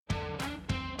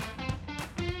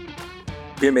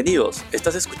Bienvenidos,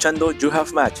 estás escuchando You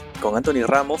Have Match con Anthony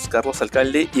Ramos, Carlos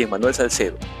Alcalde y Emmanuel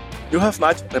Salcedo. You Have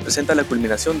Match representa la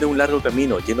culminación de un largo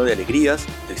camino lleno de alegrías,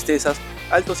 tristezas,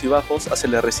 altos y bajos hacia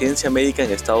la residencia médica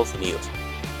en Estados Unidos.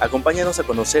 Acompáñanos a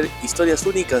conocer historias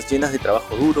únicas llenas de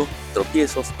trabajo duro,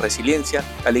 tropiezos, resiliencia,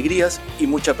 alegrías y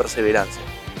mucha perseverancia.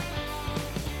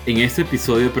 En este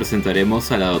episodio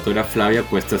presentaremos a la doctora Flavia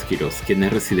Cuestas-Quiroz, quien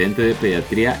es residente de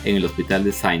pediatría en el hospital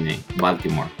de Sinai,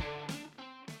 Baltimore.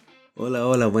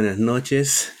 Hola, buenas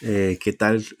noches. ¿Qué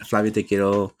tal, Flavia? Te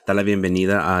quiero dar la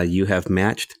bienvenida a You Have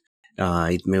Matched.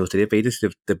 Y me gustaría pedirte si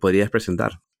te podrías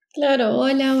presentar. Claro,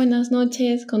 hola, buenas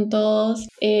noches con todos.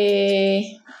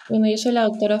 Yo soy la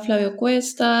doctora Flavia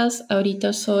Cuestas.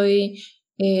 Ahorita soy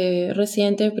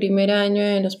residente de primer año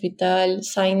en el hospital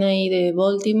Sinai de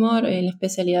Baltimore, en la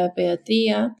especialidad de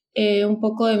pediatría. Un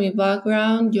poco de mi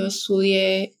background: yo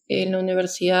estudié en la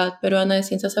Universidad Peruana de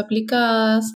Ciencias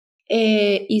Aplicadas.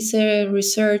 Hice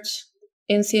research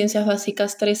en ciencias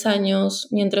básicas 3 años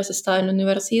mientras estaba en la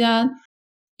universidad.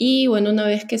 Y bueno, una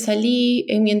vez que salí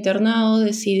en mi internado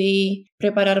decidí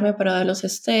prepararme para dar los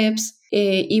steps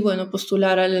y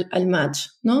postular al match,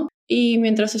 ¿no? Y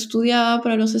mientras estudiaba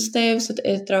para los steps,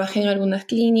 trabajé en algunas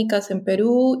clínicas en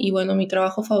Perú y mi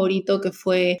trabajo favorito, que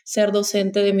fue ser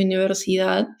docente de mi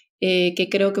universidad, que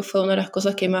creo que fue una de las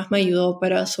cosas que más me ayudó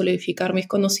para solidificar mis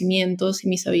conocimientos y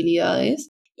mis habilidades.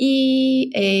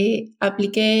 Y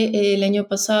apliqué el año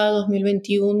pasado,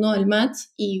 2021, al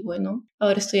MATS y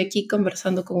ahora estoy aquí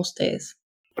conversando con ustedes.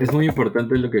 Es muy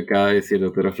importante lo que acaba de decir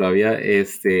doctora Flavia.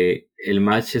 El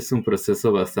match es un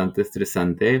proceso bastante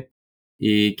estresante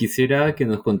y quisiera que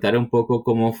nos contara un poco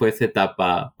cómo fue esa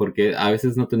etapa, porque a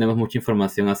veces no tenemos mucha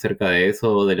información acerca de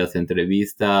eso, de las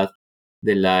entrevistas,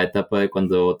 de la etapa de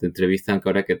cuando te entrevistan, que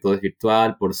ahora que todo es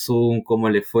virtual, por Zoom. ¿Cómo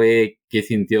le fue? ¿Qué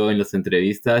sintió en las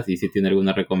entrevistas? Y si tiene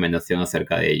alguna recomendación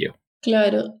acerca de ello.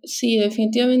 Claro, sí,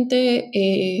 definitivamente.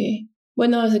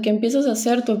 Desde que empiezas a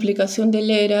hacer tu aplicación de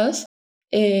LERAS,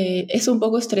 es un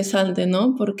poco estresante,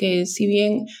 ¿no? Porque si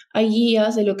bien hay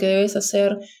guías de lo que debes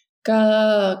hacer,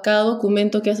 cada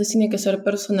documento que haces tiene que ser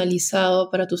personalizado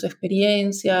para tus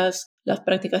experiencias, las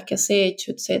prácticas que has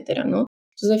hecho, etcétera, ¿no?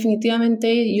 Entonces,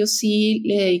 definitivamente yo sí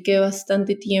le dediqué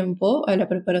bastante tiempo a la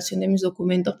preparación de mis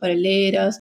documentos para el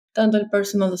ERAS, tanto el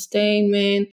personal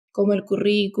statement como el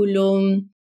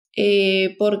currículum,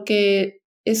 porque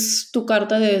es tu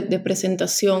carta de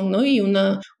presentación, ¿no? Y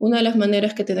una de las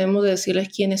maneras que tenemos de decirles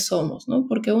quiénes somos, ¿no?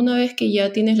 Porque una vez que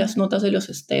ya tienes las notas de los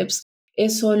steps,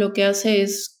 eso lo que hace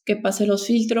es que pases los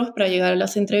filtros para llegar a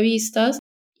las entrevistas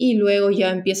y luego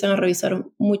ya empiezan a revisar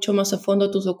mucho más a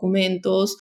fondo tus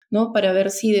documentos, ¿no? Para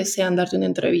ver si desean darte una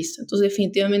entrevista. Entonces,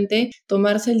 definitivamente,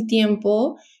 tomarse el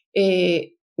tiempo,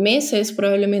 meses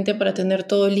probablemente, para tener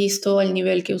todo listo al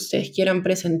nivel que ustedes quieran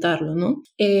presentarlo, ¿no?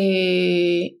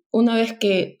 Una vez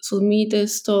que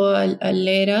submites todo al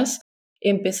ERAS,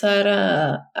 empezar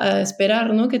a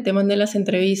esperar, ¿no? Que te manden las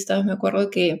entrevistas. Me acuerdo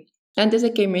que antes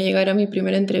de que me llegara mi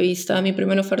primera entrevista, mi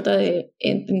primera oferta de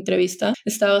entrevista,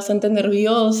 estaba bastante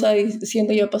nerviosa,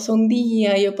 diciendo: ya pasó un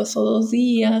día, ya pasó 2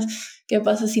 días, ¿qué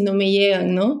pasa si no me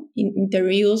llegan, no?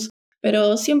 Interviews,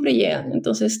 pero siempre llegan.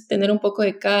 Entonces, tener un poco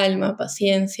de calma,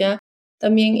 paciencia,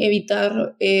 también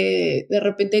evitar de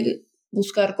repente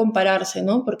buscar compararse,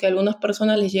 ¿no? Porque a algunas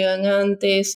personas les llegan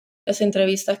antes las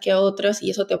entrevistas que a otras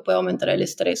y eso te puede aumentar el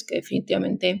estrés, que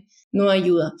definitivamente no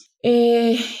ayuda.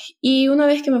 Y una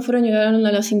vez que me llegaron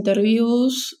a las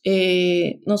interviews,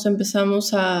 nos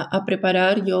empezamos a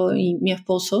preparar, yo y mi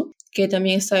esposo, que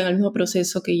también está en el mismo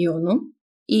proceso que yo, ¿no?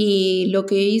 Y lo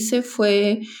que hice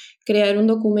fue crear un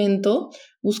documento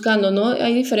buscando, ¿no?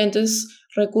 Hay diferentes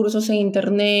recursos en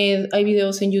internet, hay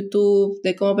videos en YouTube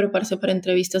de cómo prepararse para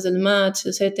entrevistas del match,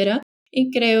 etcétera. Y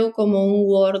creo como un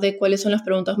Word de cuáles son las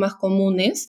preguntas más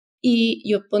comunes. Y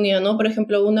yo ponía, ¿no? Por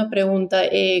ejemplo, una pregunta: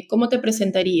 ¿cómo te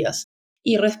presentarías?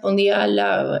 Y respondía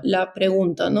la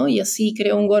pregunta, ¿no? Y así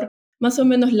creo un Word más o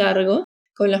menos largo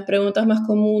con las preguntas más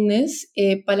comunes,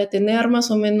 para tener más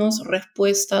o menos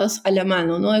respuestas a la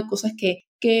mano, ¿no? Hay cosas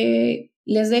que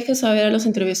les deje saber a los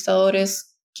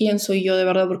entrevistadores quién soy yo de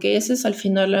verdad, porque esa es al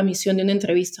final la misión de una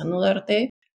entrevista, ¿no? Darte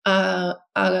a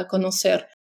conocer.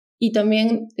 Y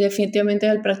también, definitivamente,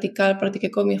 al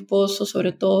practiqué con mi esposo,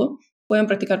 sobre todo. Pueden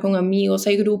practicar con amigos,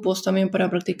 hay grupos también para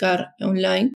practicar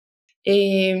online.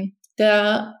 Te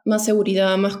da más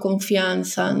seguridad, más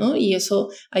confianza, ¿no? Y eso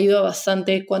ayuda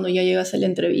bastante cuando ya llegas a la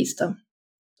entrevista.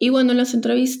 Y en las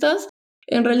entrevistas,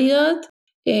 en realidad,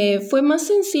 fue más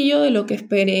sencillo de lo que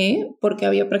esperé, porque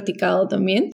había practicado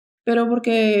también, pero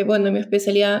porque, en mi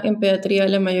especialidad en pediatría,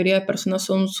 la mayoría de personas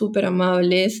son súper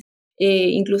amables,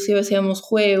 inclusive hacíamos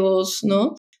juegos,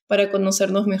 ¿no? para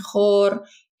conocernos mejor.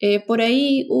 Por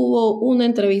ahí hubo una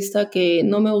entrevista que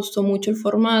no me gustó mucho el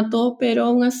formato, pero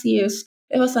aún así es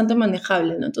bastante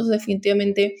manejable, ¿no? Entonces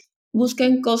definitivamente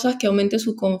busquen cosas que aumenten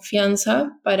su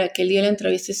confianza para que el día de la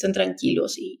entrevista estén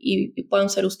tranquilos y puedan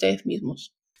ser ustedes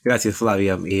mismos. Gracias,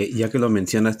 Flavia. Ya que lo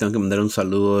mencionas, tengo que mandar un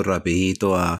saludo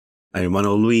rapidito a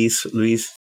hermano Luis.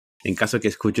 Luis, en caso que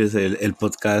escuches el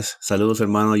podcast, saludos,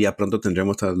 hermano. Ya pronto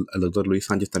tendremos al doctor Luis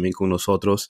Sánchez también con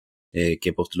nosotros,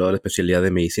 que postuló a la especialidad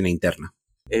de medicina interna.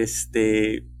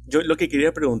 Yo lo que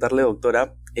quería preguntarle,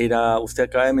 doctora, era, usted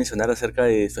acaba de mencionar acerca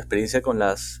de su experiencia con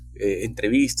las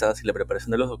entrevistas y la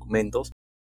preparación de los documentos.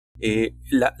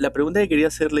 La pregunta que quería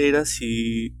hacerle era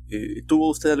si tuvo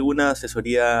usted alguna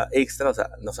asesoría extra. O sea,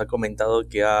 nos ha comentado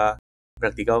que ha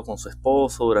practicado con su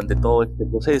esposo durante todo este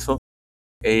proceso,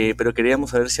 pero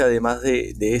queríamos saber si además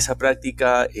de esa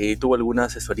práctica tuvo alguna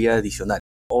asesoría adicional,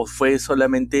 o fue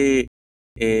solamente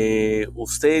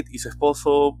usted y su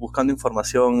esposo buscando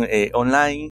información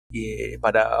online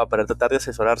para tratar de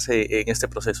asesorarse en este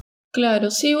proceso.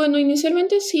 Claro, sí, bueno,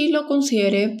 inicialmente sí lo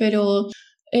consideré, pero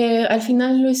al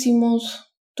final lo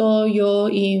hicimos todo yo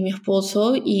y mi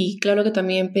esposo, y claro que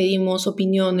también pedimos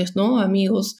opiniones, ¿no?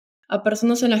 Amigos, a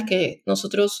personas en las que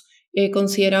nosotros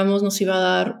consideramos nos iba a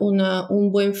dar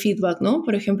un buen feedback, ¿no?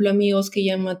 Por ejemplo, amigos que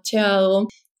ya han matchado,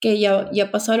 que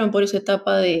ya pasaron por esa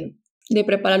etapa de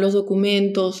preparar los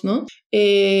documentos, ¿no?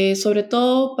 Sobre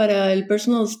todo para el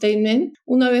personal statement,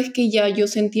 una vez que ya yo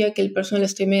sentía que el personal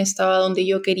statement estaba donde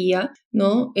yo quería,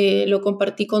 ¿no? Lo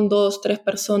compartí con 2, 3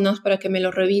 personas para que me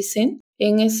lo revisen.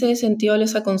 En ese sentido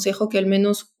les aconsejo que al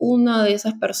menos una de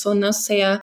esas personas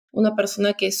sea una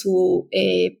persona que su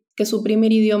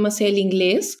primer idioma sea el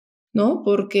inglés, ¿no?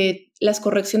 Porque las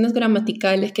correcciones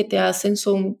gramaticales que te hacen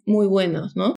son muy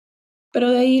buenas, ¿no? Pero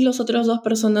de ahí las otras 2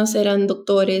 personas eran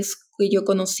doctores que yo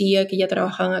conocía, que ya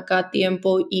trabajaban acá a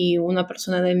tiempo, y una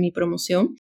persona de mi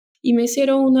promoción. Y me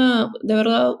hicieron de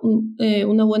verdad,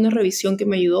 una buena revisión que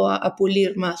me ayudó a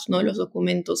pulir más, ¿no? Los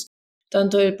documentos,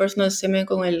 tanto el personal statement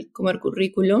como el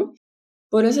currículum.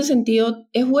 Por ese sentido,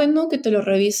 es bueno que te lo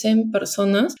revisen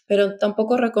personas, pero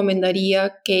tampoco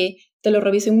recomendaría que te lo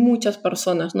revisen muchas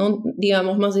personas, ¿no?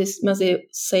 Digamos, más de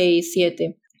 6,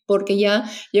 7. Porque ya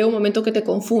llega un momento que te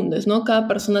confundes, ¿no? Cada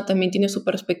persona también tiene su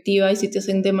perspectiva, y si te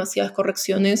hacen demasiadas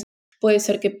correcciones, puede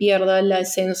ser que pierda la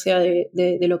esencia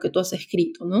de lo que tú has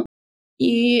escrito, ¿no?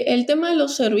 Y el tema de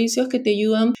los servicios que te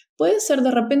ayudan puede ser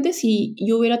de repente si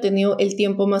yo hubiera tenido el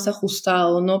tiempo más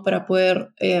ajustado, ¿no? Para poder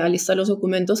alistar los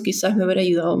documentos, quizás me hubiera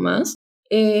ayudado más.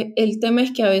 El tema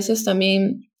es que a veces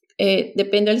también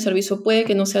depende del servicio, puede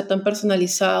que no sea tan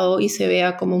personalizado y se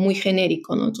vea como muy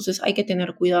genérico, ¿no? Entonces hay que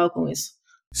tener cuidado con eso.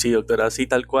 Sí, doctora, sí,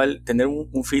 tal cual, tener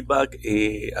un feedback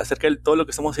acerca de todo lo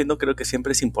que estamos haciendo creo que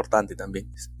siempre es importante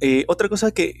también. Otra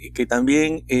cosa que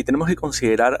también tenemos que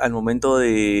considerar al momento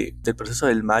del proceso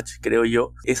del match, creo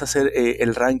yo, es hacer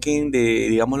el ranking de,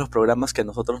 digamos, los programas que a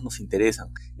nosotros nos interesan.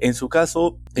 En su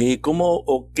caso, ¿cómo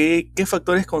o qué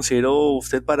factores consideró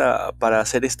usted para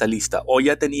hacer esta lista? ¿O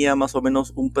ya tenía más o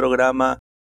menos un programa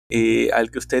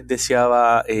al que usted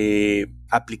deseaba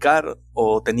aplicar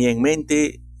o tenía en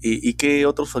mente? ¿Y qué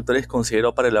otros factores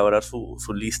consideró para elaborar su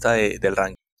lista del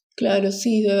ranking? Claro,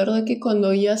 sí, de verdad que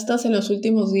cuando ya estás en los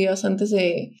últimos días antes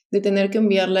de tener que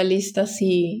enviar la lista,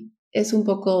 sí, es un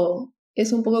poco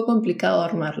complicado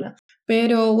armarla.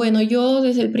 Pero bueno, yo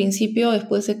desde el principio,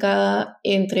 después de cada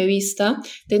entrevista,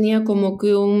 tenía como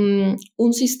que un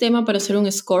sistema para hacer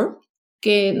un score,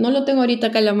 que no lo tengo ahorita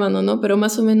acá en la mano, ¿no? Pero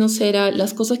más o menos era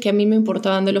las cosas que a mí me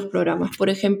importaban de los programas.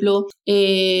 Por ejemplo,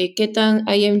 qué tan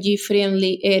IMG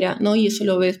friendly era, ¿no? Y eso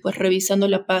lo ves pues revisando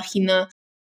la página.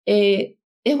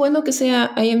 Es bueno que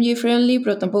sea IMG friendly,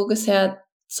 pero tampoco que sea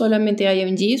solamente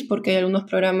IMGs, porque hay algunos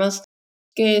programas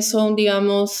que son,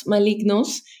 digamos,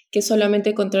 malignos, que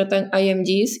solamente contratan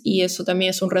IMGs, y eso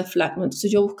también es un red flag, ¿no?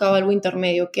 Entonces yo buscaba algo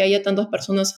intermedio, que haya tantas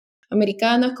personas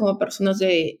americanas como personas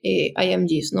de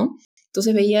IMGs, ¿no?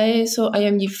 Entonces veía eso,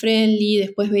 IMG friendly,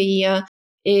 después veía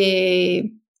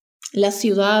la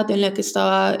ciudad en la que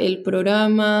estaba el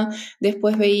programa,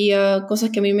 después veía cosas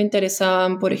que a mí me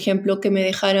interesaban, por ejemplo, que me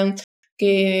dejaran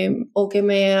o que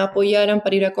me apoyaran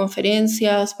para ir a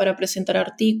conferencias, para presentar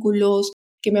artículos,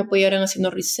 que me apoyaran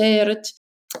haciendo research.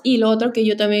 Y lo otro que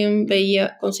yo también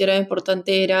consideraba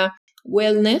importante era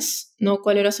wellness, ¿no?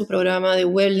 ¿Cuál era su programa de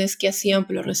wellness que hacían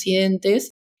por los residentes?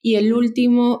 Y el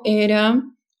último era...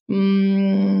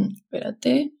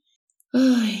 espérate.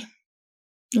 Ay,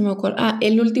 No me acuerdo.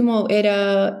 El último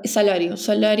era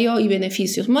salario y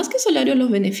beneficios. Más que salario,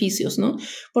 los beneficios, ¿no?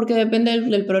 Porque depende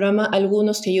del programa,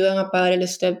 algunos te ayudan a pagar el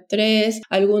Step 3,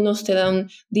 algunos te dan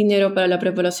dinero para la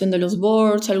preparación de los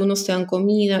boards, algunos te dan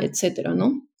comida, etcétera,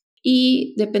 ¿no?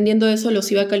 Y dependiendo de eso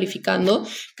los iba calificando.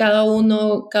 Cada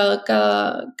uno,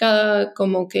 cada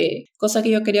como que cosa que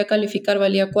yo quería calificar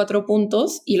valía 4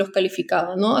 puntos y los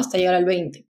calificaba, ¿no? Hasta llegar al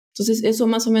 20. Entonces eso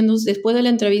más o menos después de la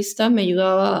entrevista me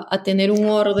ayudaba a tener un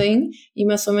orden y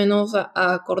más o menos a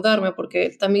acordarme,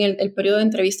 porque también el periodo de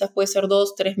entrevistas puede ser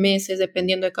 2, 3 meses,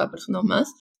 dependiendo de cada persona más.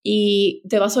 Y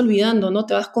te vas olvidando, ¿no?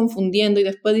 Te vas confundiendo y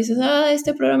después dices,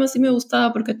 este programa sí me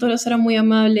gustaba porque todos eran muy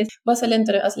amables. Vas a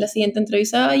la siguiente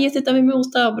entrevista, este también me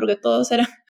gustaba porque todos eran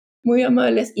muy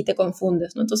amables y te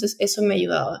confundes, ¿no? Entonces eso me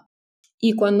ayudaba.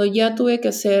 Y cuando ya tuve que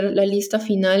hacer la lista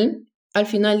final, al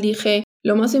final dije,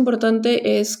 lo más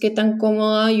importante es qué tan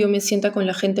cómoda yo me sienta con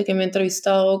la gente que me ha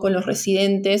entrevistado, con los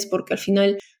residentes, porque al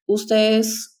final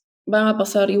ustedes van a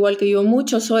pasar igual que yo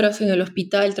muchas horas en el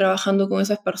hospital trabajando con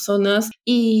esas personas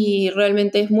y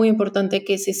realmente es muy importante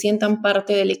que se sientan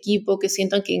parte del equipo, que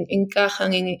sientan que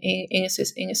encajan en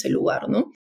ese lugar,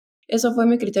 ¿no? Eso fue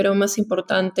mi criterio más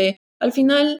importante. Al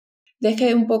final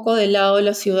dejé un poco de lado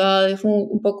las ciudades,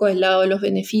 un poco de lado los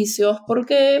beneficios,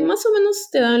 porque más o menos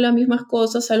te dan las mismas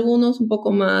cosas, algunos un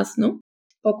poco más, ¿no?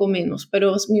 Poco menos,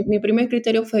 pero mi primer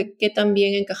criterio fue qué tan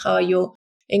bien encajaba yo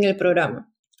en el programa.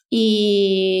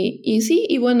 Y sí,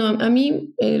 y bueno, a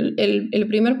mí el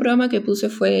primer programa que puse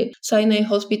fue Sinai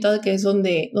Hospital, que es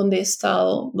donde he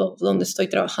estado, donde estoy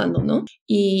trabajando, ¿no?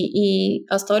 Y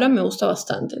hasta ahora me gusta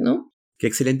bastante, ¿no? Qué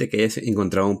excelente que hayas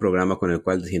encontrado un programa con el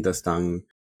cual te sientas tan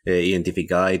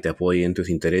identificada y te apoye en tus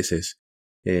intereses.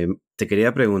 Te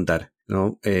quería preguntar,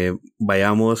 ¿no?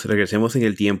 Regresemos en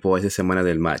el tiempo a esa semana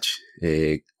del match.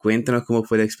 Cuéntanos cómo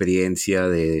fue la experiencia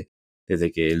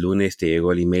desde que el lunes te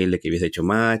llegó el email de que habías hecho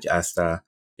match hasta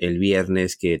el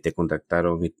viernes que te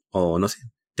contactaron, o no sé,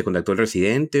 te contactó el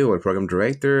residente o el program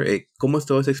director. ¿Cómo es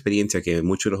toda esa experiencia que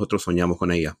muchos de nosotros soñamos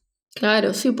con ella?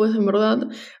 Claro, sí, pues en verdad,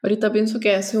 ahorita pienso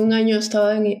que hace un año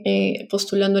estaba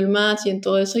postulando el match y en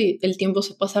todo eso y el tiempo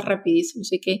se pasa rapidísimo,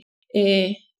 así que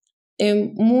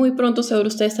muy pronto seguro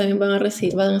ustedes también van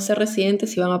a ser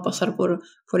residentes y van a pasar por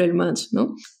el match,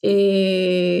 ¿no?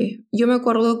 Yo me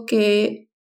acuerdo que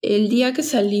el día que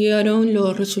salieron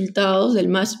los resultados del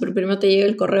match, pero primero te llega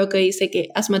el correo que dice que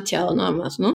has matchado nada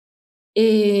más, ¿no?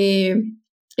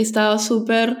 Estaba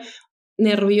súper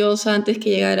nerviosa antes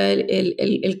que llegara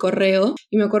el correo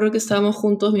y me acuerdo que estábamos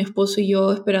juntos, mi esposo y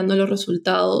yo, esperando los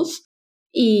resultados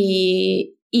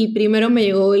y primero me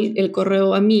llegó el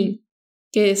correo a mí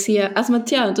que decía, has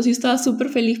matchado, entonces yo estaba súper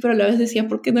feliz, pero a la vez decía,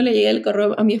 ¿por qué no le llega el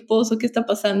correo a mi esposo? ¿Qué está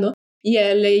pasando? Y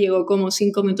a él le llegó como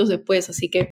 5 minutos después, así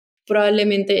que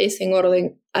probablemente es en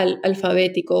orden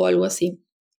alfabético o algo así.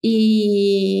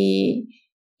 Y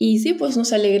sí, pues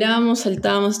nos alegramos,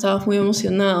 saltábamos, estábamos muy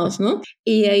emocionados, ¿no?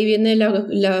 Y ahí viene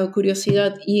la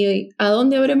curiosidad, ¿y a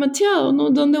dónde habré matchado, no?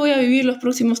 ¿Dónde voy a vivir los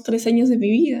próximos 3 años de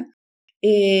mi vida?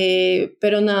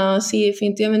 Pero nada, sí,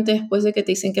 definitivamente después de que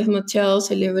te dicen que has matchado,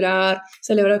 celebrar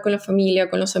con la familia,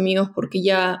 con los amigos, porque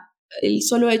ya el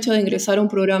solo hecho de ingresar a un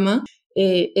programa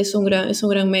es un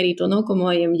gran mérito, ¿no?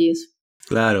 Como IMGs.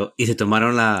 Claro, y se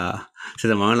tomaron la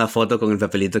foto con el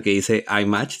papelito que dice I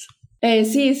matched.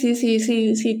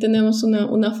 Sí, tenemos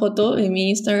una foto en mi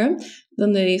Instagram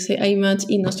donde dice iMatch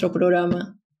y nuestro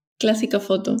programa. Clásica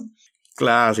foto.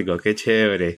 Clásico, qué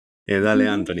chévere. Dale,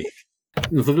 Anthony.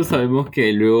 Nosotros sabemos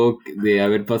que luego de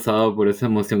haber pasado por esa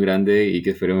emoción grande y que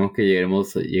esperemos que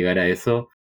llegar a eso,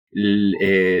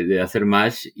 de hacer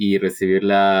match y recibir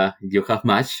la You Have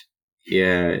Match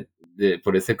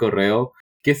por ese correo,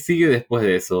 ¿qué sigue después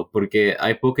de eso? Porque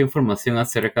hay poca información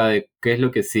acerca de qué es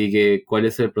lo que sigue, cuál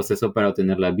es el proceso para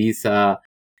obtener la visa,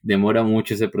 demora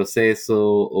mucho ese proceso,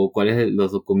 o cuáles son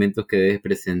los documentos que debes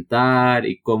presentar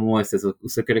y cómo es eso.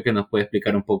 ¿Usted cree que nos puede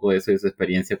explicar un poco de eso y de su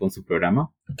experiencia con su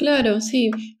programa? Claro, sí.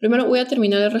 Primero voy a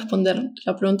terminar de responder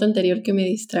la pregunta anterior que me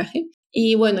distraje.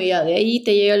 Y bueno, ya de ahí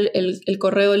te llega el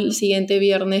correo el siguiente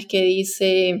viernes que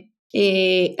dice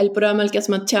el programa al que has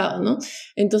matchado, ¿no?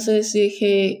 Entonces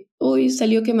dije, uy,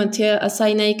 salió que matché a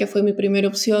Sinai, que fue mi primera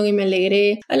opción y me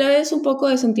alegré. A la vez un poco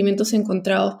de sentimientos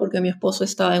encontrados porque mi esposo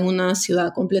estaba en una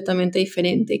ciudad completamente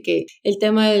diferente, que el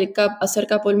tema del hacer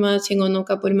couple matching o no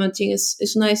couple matching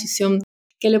es una decisión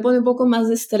que le pone un poco más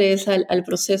de estrés al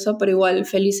proceso, pero igual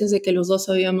felices de que los dos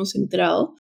habíamos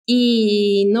entrado.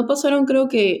 Y no pasaron, creo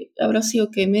que habrá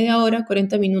sido que media hora,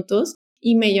 40 minutos,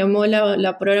 y me llamó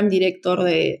la program director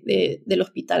del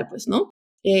hospital, pues, ¿no?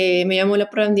 Me llamó la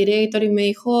program director y me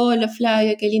dijo, hola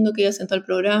Flavia, qué lindo que hayas entrado al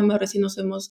programa, recién nos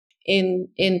hemos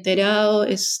enterado,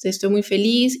 estoy muy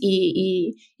feliz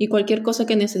y cualquier cosa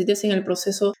que necesites en el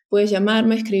proceso puedes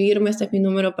llamarme, escribirme, este es mi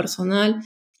número personal.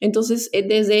 Entonces,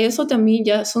 desde eso también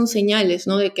ya son señales,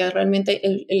 ¿no? De que realmente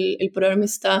el programa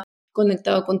está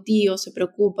conectado contigo, se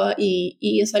preocupa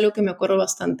y es algo que me acuerdo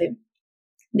bastante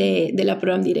de la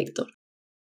Program Director.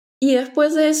 Y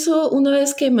después de eso, una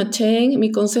vez que matchen,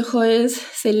 mi consejo es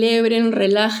celebren,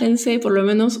 relájense por lo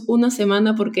menos una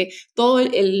semana porque todo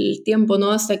el tiempo,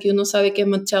 ¿no? Hasta que uno sabe que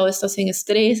matchado estás en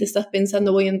estrés, estás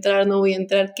pensando voy a entrar, no voy a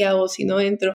entrar, ¿qué hago si no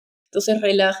entro? Entonces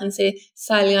relájense,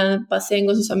 salgan, paseen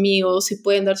con sus amigos, si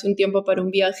pueden darse un tiempo para un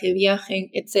viaje,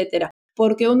 viajen, etc.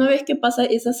 Porque una vez que pasa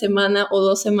esa semana o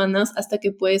 2 semanas hasta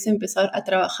que puedes empezar a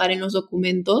trabajar en los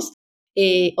documentos,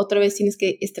 otra vez tienes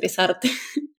que estresarte.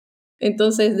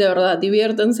 Entonces, de verdad,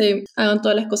 diviértanse, hagan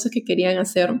todas las cosas que querían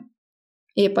hacer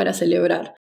para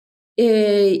celebrar.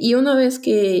 Y una vez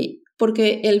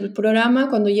porque el programa,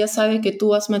 cuando ya sabe que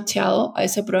tú has matchado a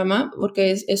ese programa,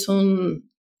 porque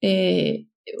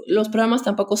los programas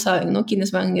tampoco saben, ¿no?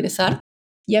 Quiénes van a ingresar,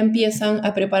 ya empiezan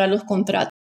a preparar los contratos,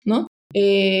 ¿no?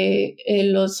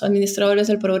 Los administradores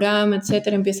del programa,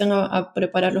 etcétera, empiezan a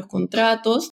preparar los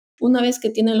contratos. Una vez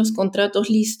que tienen los contratos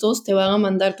listos, te van a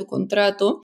mandar tu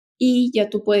contrato y ya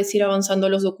tú puedes ir avanzando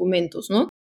los documentos, ¿no?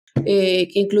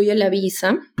 Que incluye la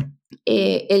visa,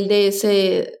 el DS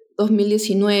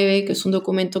 2019, que es un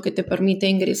documento que te permite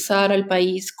ingresar al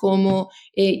país como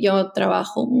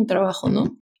un trabajo,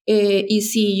 ¿no? Y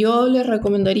sí, yo les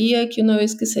recomendaría que una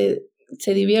vez que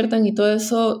se diviertan y todo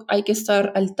eso, hay que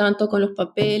estar al tanto con los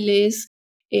papeles,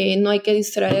 no hay que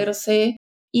distraerse.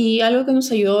 Y algo que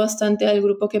nos ayudó bastante al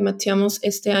grupo que matchamos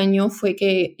este año fue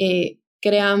que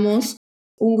creamos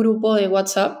un grupo de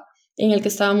WhatsApp en el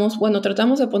que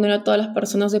tratamos de poner a todas las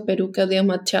personas de Perú que habían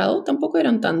matchado, tampoco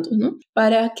eran tantos, ¿no?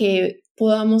 Para que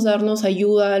podamos darnos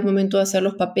ayuda al momento de hacer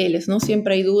los papeles, ¿no?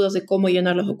 Siempre hay dudas de cómo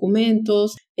llenar los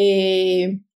documentos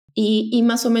y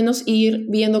más o menos ir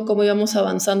viendo cómo íbamos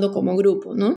avanzando como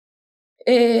grupo, ¿no?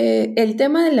 El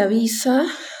tema de la visa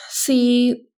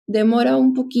sí demora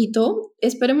un poquito,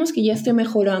 esperemos que ya esté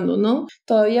mejorando, ¿no?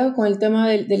 Todavía con el tema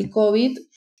del COVID.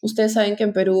 Ustedes saben que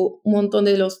en Perú un montón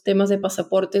de los temas de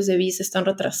pasaportes, de visa están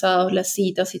retrasados, las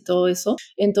citas y todo eso.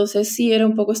 Entonces sí era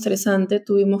un poco estresante,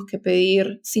 tuvimos que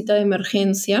pedir cita de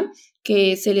emergencia,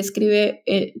 que se le escribe,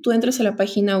 tú entras a la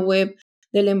página web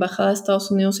de la Embajada de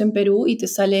Estados Unidos en Perú y te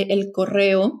sale el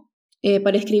correo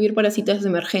para escribir para citas de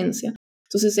emergencia.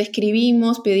 Entonces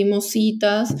escribimos, pedimos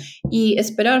citas y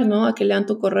esperar, ¿no? A que lean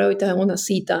tu correo y te dan una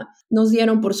cita. Nos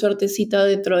dieron por suerte cita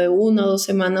dentro de 1 o 2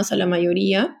 semanas a la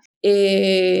mayoría.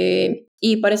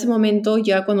 Y para ese momento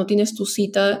ya cuando tienes tu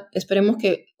cita, esperemos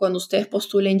que cuando ustedes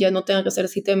postulen ya no tengan que hacer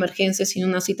cita de emergencia sino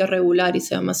una cita regular y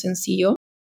sea más sencillo.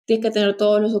 Tienes que tener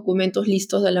todos los documentos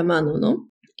listos de la mano, ¿no?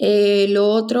 Lo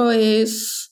otro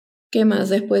es, ¿qué más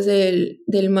después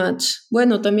del match?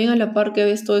 Bueno, también a la par que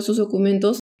ves todos esos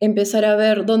documentos, empezar a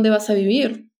ver dónde vas a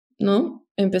vivir, ¿no?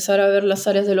 Empezar a ver las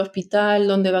áreas del hospital,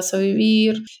 dónde vas a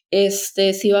vivir,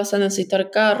 si vas a necesitar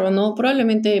carro, ¿no?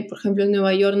 Probablemente, por ejemplo, en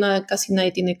Nueva York casi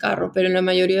nadie tiene carro, pero en la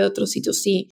mayoría de otros sitios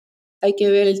sí. Hay que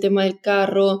ver el tema del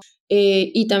carro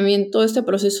y también todo este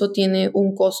proceso tiene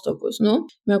un costo, pues, ¿no?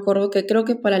 Me acuerdo que creo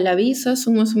que para la visa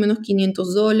son más o menos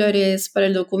 $500, para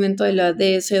el documento de la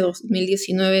DS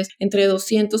 2019 entre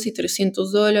 $200 y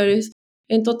 $300.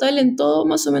 En total, en todo,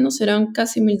 más o menos serán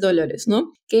casi $1,000,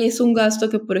 ¿no? Que es un gasto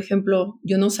que, por ejemplo,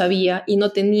 yo no sabía y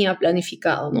no tenía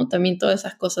planificado, ¿no? También todas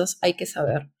esas cosas hay que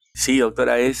saber. Sí,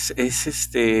 doctora, es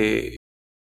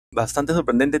bastante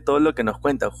sorprendente todo lo que nos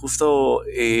cuenta. Justo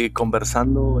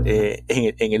conversando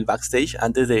en el backstage,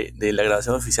 antes de la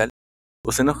grabación oficial,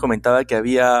 usted nos comentaba que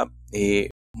había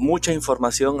mucha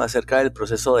información acerca del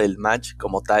proceso del match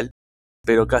como tal,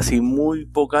 pero casi muy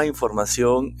poca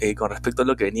información con respecto a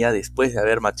lo que venía después de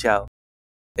haber matchado.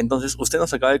 Entonces, usted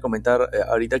nos acaba de comentar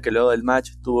ahorita que luego del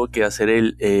match tuvo que hacer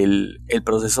el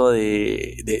proceso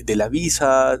de la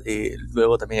visa,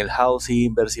 luego también el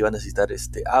housing, ver si iba a necesitar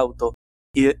auto.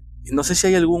 Y no sé si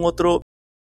hay algún otro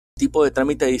tipo de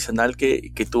trámite adicional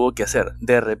que tuvo que hacer.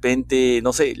 De repente,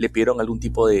 no sé, le pidieron algún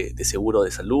tipo de seguro de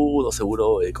salud o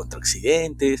seguro contra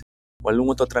accidentes, o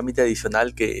algún otro trámite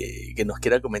adicional que nos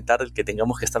quiera comentar, el que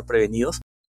tengamos que estar prevenidos.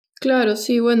 Claro,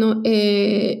 sí, bueno,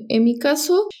 en mi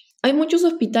caso hay muchos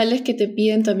hospitales que te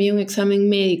piden también un examen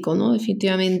médico, ¿no?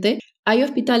 Definitivamente. Hay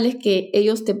hospitales que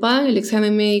ellos te pagan el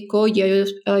examen médico y hay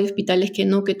hospitales que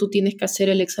no, que tú tienes que hacer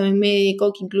el examen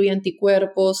médico que incluye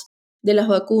anticuerpos de las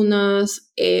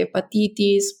vacunas,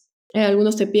 hepatitis,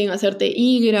 algunos te piden hacerte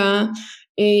IGRA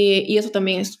y eso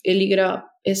también el IGRA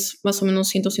es más o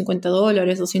menos $150,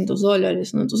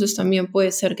 $200, ¿no? Entonces también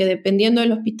puede ser que dependiendo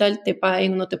del hospital te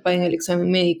paguen o no te paguen el examen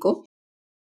médico.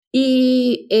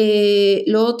 Y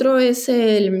lo otro es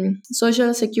el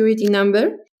Social Security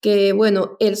Number, que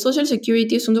bueno, el Social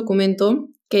Security es un documento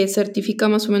que certifica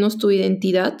más o menos tu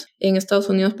identidad en Estados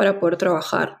Unidos para poder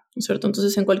trabajar, ¿no es cierto?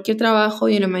 Entonces en cualquier trabajo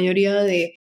y en la mayoría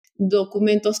de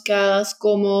documentos que hagas,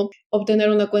 como obtener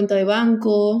una cuenta de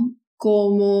banco,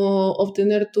 como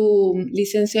obtener tu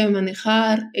licencia de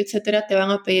manejar, etcétera, te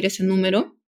van a pedir ese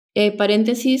número.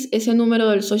 Paréntesis, ese número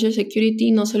del Social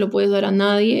Security no se lo puedes dar a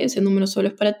nadie, ese número solo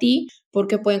es para ti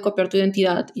porque pueden copiar tu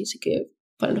identidad, y así que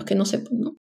para los que no sepan,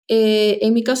 ¿no?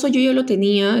 En mi caso yo ya lo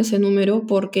tenía, ese número,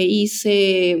 porque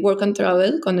hice Work and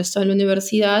Travel cuando estaba en la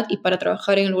universidad y para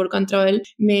trabajar en el Work and Travel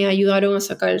me ayudaron a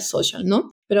sacar el Social,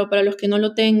 ¿no? Pero para los que no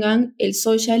lo tengan, el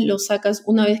Social lo sacas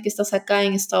una vez que estás acá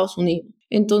en Estados Unidos.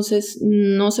 Entonces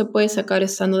no se puede sacar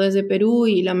estando desde Perú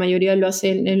y la mayoría lo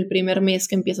hace en el primer mes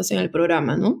que empiezas en el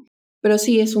programa, ¿no? Pero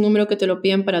sí, es un número que te lo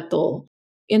piden para todo.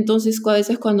 Entonces, a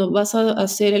veces cuando vas a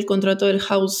hacer el contrato del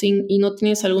housing y no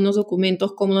tienes algunos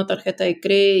documentos como una tarjeta de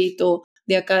crédito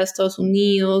de acá de Estados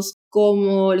Unidos,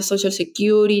 como el Social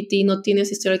Security, no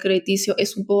tienes historial crediticio,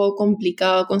 es un poco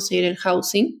complicado conseguir el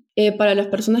housing. Para las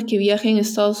personas que viajen a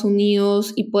Estados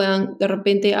Unidos y puedan de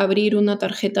repente abrir una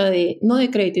tarjeta no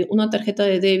de crédito, una tarjeta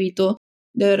de débito,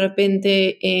 de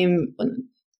repente, bueno,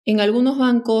 en algunos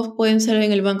bancos, pueden ser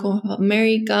en el Bank of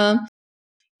America,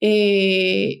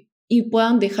 y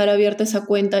puedan dejar abierta esa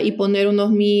cuenta y poner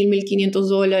unos $1,000,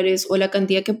 $1,500 o la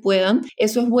cantidad que puedan.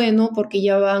 Eso es bueno porque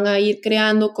ya van a ir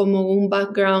creando como un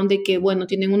background de que, bueno,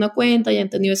 tienen una cuenta, ya han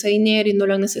tenido ese dinero y no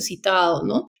lo han necesitado,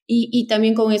 ¿no? Y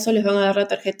también con eso les van a dar la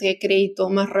tarjeta de crédito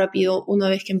más rápido una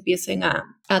vez que empiecen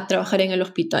a trabajar en el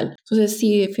hospital. Entonces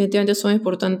sí, definitivamente son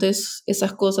importantes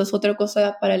esas cosas. Otra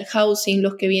cosa para el housing,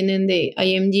 los que vienen de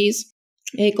IMGs,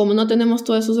 como no tenemos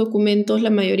todos esos documentos, la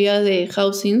mayoría de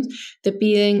housings te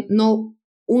piden no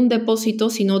un depósito,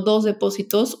 sino 2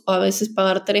 depósitos, o a veces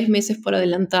pagar 3 meses por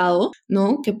adelantado,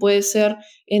 ¿no? Que puede ser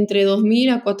entre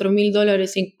 $2,000 a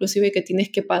 $4,000 inclusive que tienes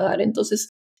que pagar. Entonces,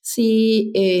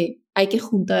 sí, hay que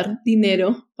juntar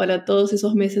dinero para todos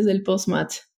esos meses del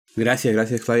post-match.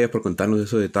 Gracias Flavia por contarnos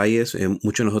esos detalles.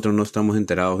 Muchos de nosotros no estamos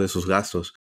enterados de sus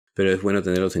gastos, pero es bueno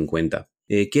tenerlos en cuenta.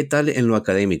 ¿Qué tal en lo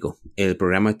académico? ¿El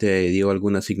programa te dio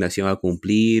alguna asignación a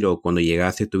cumplir o cuando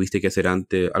llegaste tuviste que hacer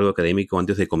algo académico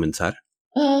antes de comenzar?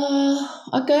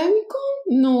 Académico,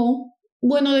 no.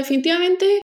 Bueno,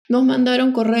 definitivamente nos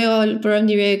mandaron correo al Program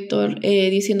Director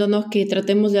diciéndonos que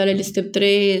tratemos de dar el Step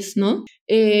 3, ¿no?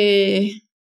 Es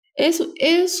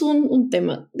un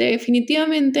tema.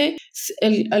 Definitivamente,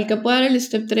 al que pueda dar el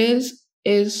Step 3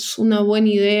 es una buena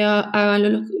idea,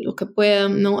 háganlo lo que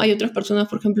puedan, ¿no? Hay otras personas,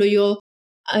 por ejemplo, yo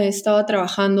estaba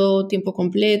trabajando tiempo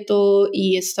completo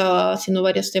y estaba haciendo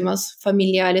varios temas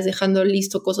familiares, dejando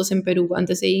listo cosas en Perú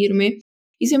antes de irme.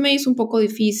 Y se me hizo un poco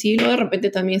difícil, o de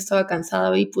repente también estaba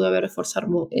cansada y pude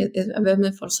haberme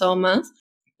esforzado más.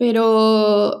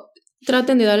 Pero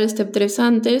traten de dar el Step 3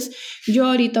 antes. Yo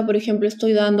ahorita, por ejemplo,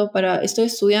 estoy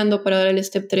estudiando para dar el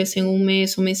Step 3 en un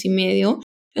mes o mes y medio.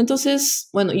 Entonces,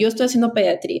 bueno, yo estoy haciendo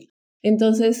pediatría.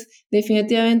 Entonces,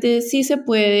 definitivamente sí se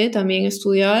puede también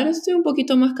estudiar. Estoy un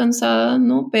poquito más cansada,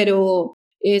 ¿no? Pero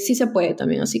sí se puede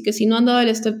también. Así que si no han dado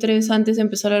el Step 3 antes de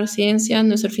empezar la residencia,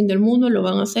 no es el fin del mundo, lo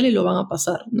van a hacer y lo van a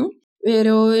pasar, ¿no?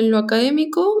 Pero en lo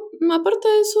académico, aparte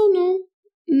de eso,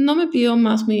 no me pidió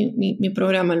más mi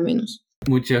programa al menos.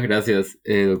 Muchas gracias,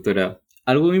 doctora.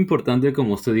 Algo muy importante,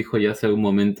 como usted dijo ya hace algún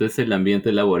momento, es el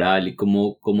ambiente laboral y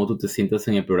cómo tú te sientas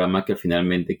en el programa que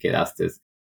finalmente quedaste.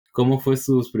 ¿Cómo fue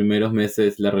sus primeros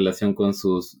meses la relación con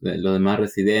los demás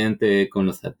residentes, con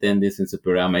los attendings en su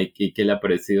programa y qué le ha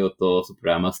parecido todo su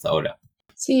programa hasta ahora?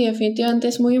 Sí, definitivamente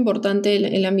es muy importante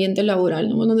el ambiente laboral,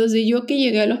 ¿no? Bueno, desde yo que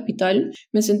llegué al hospital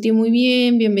me sentí muy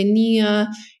bien, bienvenida,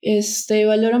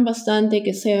 valoran bastante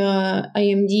que sea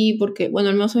IMG porque, bueno,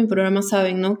 al menos en mi programa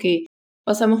saben, ¿no? Que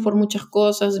pasamos por muchas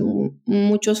cosas,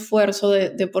 mucho esfuerzo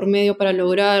de por medio para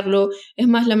lograrlo. Es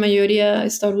más, la mayoría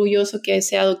está orgulloso que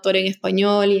sea doctor en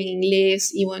español y en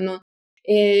inglés y, bueno,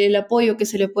 el apoyo que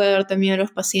se le puede dar también a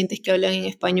los pacientes que hablan en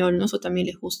español, ¿no? Eso también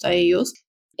les gusta a ellos.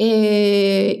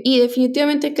 Y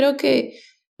definitivamente creo que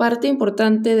parte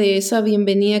importante de esa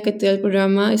bienvenida que te da el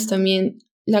programa es también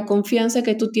la confianza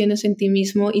que tú tienes en ti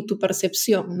mismo y tu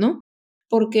percepción, ¿no?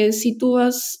 Porque si tú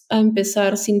vas a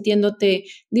empezar sintiéndote,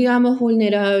 digamos,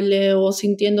 vulnerable o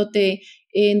sintiéndote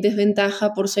en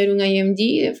desventaja por ser un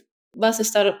IMG, vas a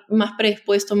estar más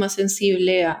predispuesto, más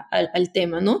sensible al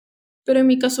tema, ¿no? pero en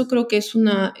mi caso creo que es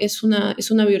una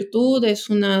virtud, es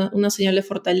una señal de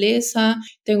fortaleza.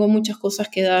 Tengo muchas cosas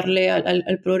que darle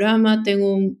al programa,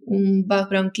 tengo un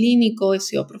background clínico, he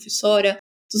sido profesora.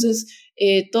 Entonces,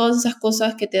 todas esas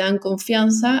cosas que te dan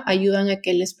confianza ayudan a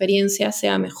que la experiencia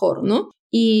sea mejor, ¿no?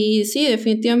 Y sí,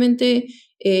 definitivamente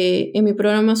en mi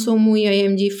programa son muy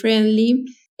IMG friendly,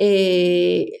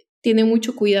 tienen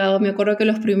mucho cuidado. Me acuerdo que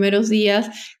los primeros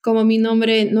días, como mi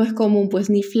nombre no es común, pues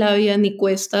ni Flavia ni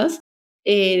Cuestas,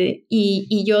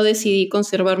 y yo decidí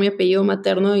conservar mi apellido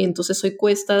materno y entonces soy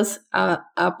Cuestas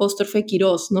apóstrofe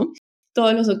Quiroz, ¿no?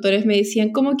 Todos los doctores me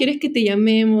decían, ¿cómo quieres que te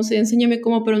llamemos? Enséñame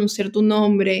cómo pronunciar tu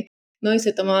nombre, ¿no? Y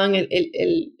se tomaban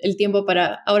el tiempo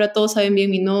ahora todos saben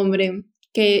bien mi nombre,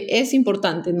 que es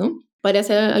importante, ¿no?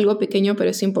 Parece algo pequeño,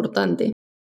 pero es importante.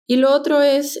 Y lo otro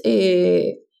es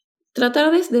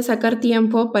tratar de sacar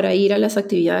tiempo para ir a las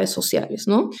actividades sociales,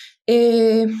 ¿no?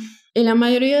 En la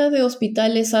mayoría de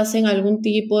hospitales hacen algún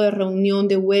tipo de reunión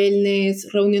de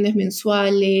wellness, reuniones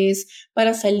mensuales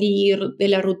para salir de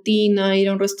la rutina, ir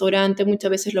a un restaurante, muchas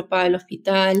veces lo paga el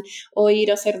hospital, o ir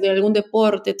a hacer de algún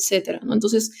deporte, etcétera, ¿no?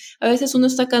 Entonces, a veces uno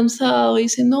está cansado y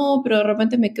dice, no, pero de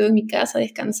repente me quedo en mi casa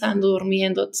descansando,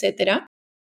 durmiendo, etcétera.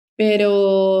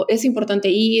 Pero es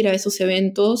importante ir a esos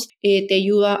eventos, te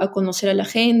ayuda a conocer a la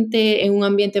gente en un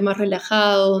ambiente más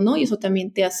relajado, ¿no? Y eso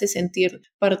también te hace sentir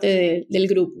parte del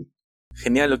grupo.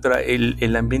 Genial, doctora.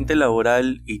 El ambiente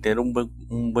laboral y tener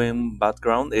un buen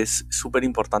background es súper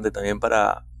importante también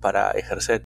para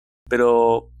ejercer.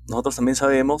 Pero nosotros también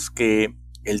sabemos que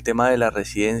el tema de la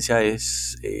residencia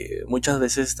es muchas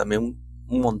veces también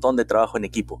un montón de trabajo en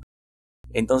equipo.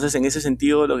 Entonces, en ese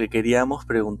sentido, lo que queríamos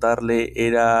preguntarle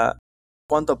era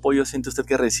 ¿cuánto apoyo siente usted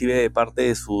que recibe de parte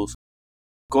de sus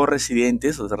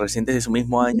co-residentes, o sea, residentes de su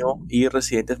mismo año y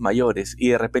residentes mayores?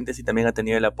 Y de repente si también ha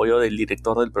tenido el apoyo del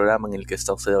director del programa en el que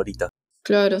está usted ahorita.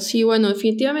 Claro, sí, bueno,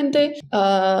 definitivamente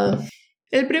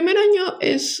el primer año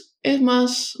es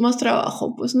más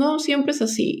trabajo, pues no, siempre es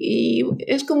así. Y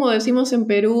es como decimos en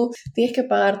Perú, tienes que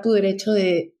pagar tu derecho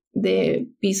de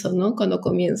piso, ¿no? Cuando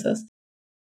comienzas.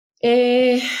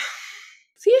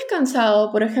 Sí es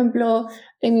cansado, por ejemplo,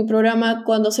 en mi programa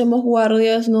cuando hacemos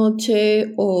guardias,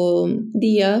 noche o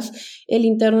días, el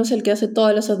interno es el que hace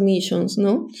todas las admissions,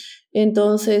 ¿no?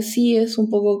 Entonces sí es un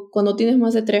poco, cuando tienes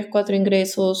más de 3, 4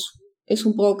 ingresos, es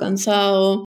un poco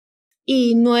cansado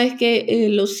y no es que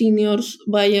los seniors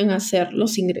vayan a hacer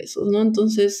los ingresos, ¿no?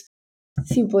 Entonces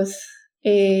sí, pues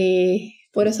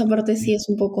por esa parte sí es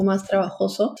un poco más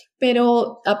trabajoso,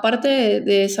 pero aparte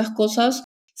de esas cosas,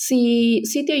 sí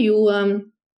te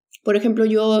ayudan. Por ejemplo,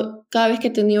 yo cada vez que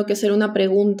he tenido que hacer una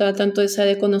pregunta, tanto esa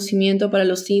de conocimiento para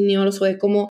los seniors o de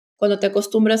cómo cuando te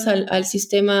acostumbras al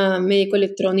sistema médico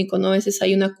electrónico, ¿no? A veces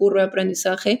hay una curva de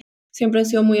aprendizaje, siempre han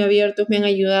sido muy abiertos, me han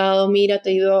ayudado, mira,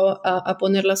 te ayudo a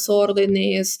poner las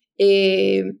órdenes,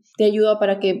 te ayudo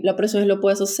para que la próxima vez lo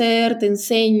puedas hacer, te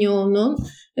enseño, ¿no?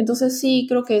 Entonces sí,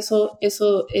 creo que eso es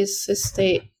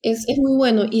muy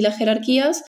bueno. Y las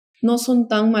jerarquías no son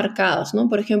tan marcadas, ¿no?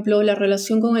 Por ejemplo, la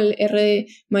relación con el RD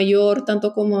mayor,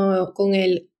 tanto como con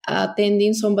el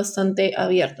attending, son bastante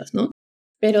abiertas, ¿no?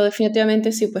 Pero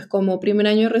definitivamente sí, pues como primer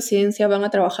año de residencia van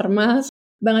a trabajar más,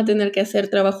 van a tener que hacer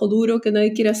trabajo duro que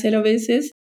nadie quiere hacer a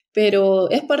veces, pero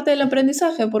es parte del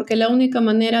aprendizaje, porque la única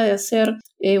manera de hacer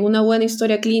una buena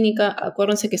historia clínica,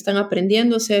 acuérdense que están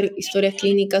aprendiendo a hacer historias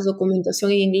clínicas, documentación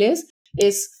en inglés,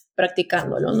 es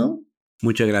practicándolo, ¿no?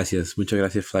 Muchas gracias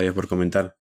Flavia por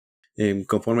comentar.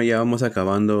 Conforme ya vamos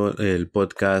acabando el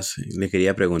podcast, le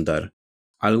quería preguntar,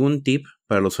 ¿algún tip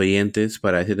para los oyentes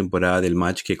para esta temporada del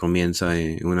match que comienza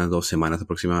en unas 2 semanas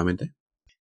aproximadamente?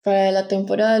 Para la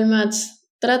temporada del match,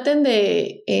 traten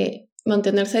de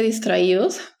mantenerse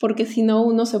distraídos, porque si no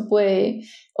uno se puede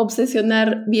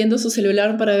obsesionar viendo su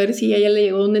celular para ver si ya le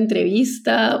llegó una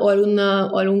entrevista o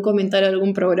algún comentario a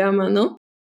algún programa, ¿no?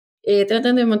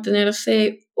 Traten de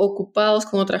mantenerse ocupados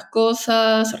con otras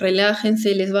cosas,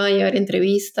 relájense, les van a llegar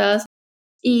entrevistas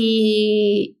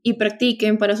y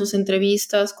practiquen para sus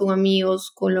entrevistas con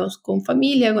amigos, con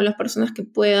familia, con las personas que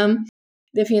puedan.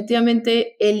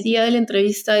 Definitivamente el día de la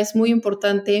entrevista es muy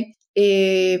importante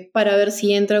para ver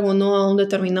si entran o no a un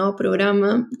determinado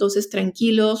programa. Entonces,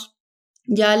 tranquilos,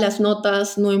 ya las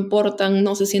notas no importan,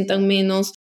 no se sientan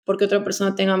menos porque otra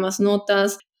persona tenga más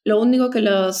notas. Lo único que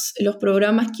los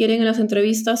programas quieren en las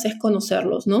entrevistas es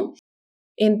conocerlos, ¿no?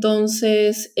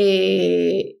 Entonces,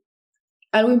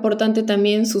 algo importante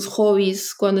también, sus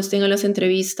hobbies cuando estén en las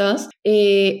entrevistas.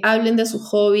 Hablen de sus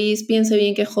hobbies, piensen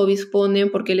bien qué hobbies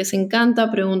ponen porque les encanta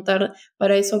preguntar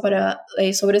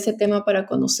sobre ese tema para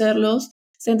conocerlos.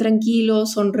 estén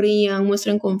tranquilos, sonrían,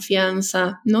 muestren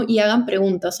confianza, ¿no? Y hagan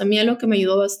preguntas. A mí algo que me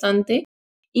ayudó bastante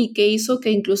y que hizo que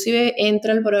inclusive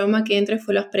entre al programa que entre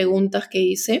fue las preguntas que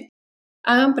hice.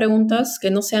 Hagan preguntas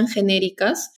que no sean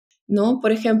genéricas, ¿no?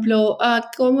 Por ejemplo,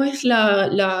 ¿cómo es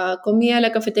la comida de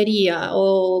la cafetería?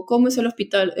 O ¿cómo es el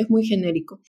hospital? Es muy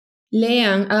genérico.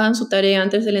 Lean, hagan su tarea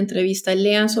antes de la entrevista,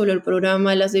 lean sobre el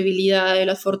programa, las debilidades,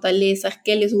 las fortalezas,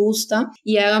 qué les gusta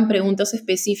y hagan preguntas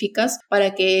específicas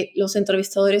para que los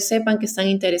entrevistadores sepan que están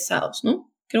interesados, ¿no?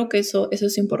 Creo que eso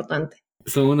es importante.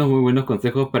 Son unos muy buenos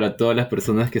consejos para todas las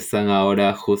personas que están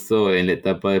ahora justo en la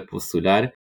etapa de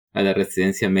postular a la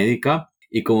residencia médica.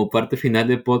 Y como parte final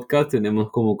del podcast tenemos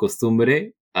como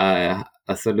costumbre a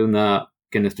hacerle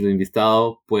que nuestro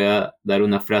invitado pueda dar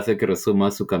una frase que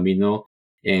resuma su camino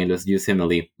en los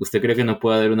UCMLE. ¿Usted cree que nos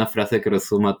pueda dar una frase que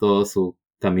resuma todo su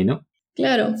camino?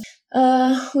 Claro.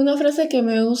 Una frase que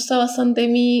me gusta bastante a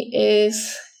mí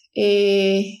es,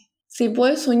 si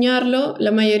puedes soñarlo,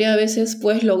 la mayoría de veces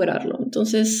puedes lograrlo.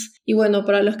 Entonces, y bueno,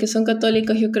 para los que son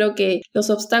católicos, yo creo que los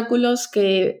obstáculos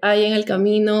que hay en el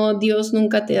camino, Dios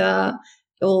nunca te da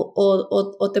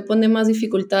o te pone más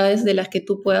dificultades de las que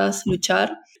tú puedas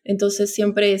luchar. Entonces,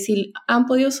 siempre, si han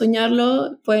podido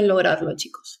soñarlo, pueden lograrlo,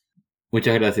 chicos.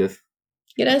 Muchas gracias.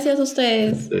 Gracias a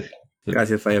ustedes.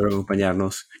 Gracias, Flavia, por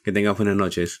acompañarnos. Que tengan buenas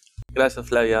noches. Gracias,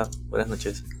 Flavia. Buenas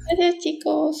noches. Gracias,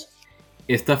 chicos.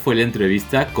 Esta fue la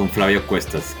entrevista con Flavia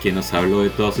Cuestas, quien nos habló de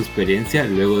toda su experiencia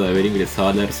luego de haber ingresado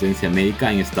a la residencia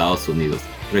médica en Estados Unidos.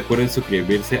 Recuerden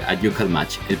suscribirse a You Have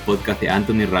Match, el podcast de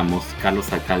Anthony Ramos,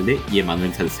 Carlos Alcalde y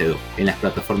Emanuel Salcedo, en las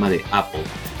plataformas de Apple,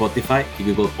 Spotify y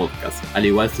Google Podcasts. Al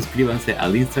igual, suscríbanse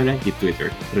al Instagram y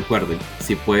Twitter. Recuerden,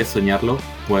 si puedes soñarlo,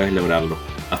 puedes lograrlo.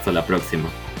 Hasta la próxima.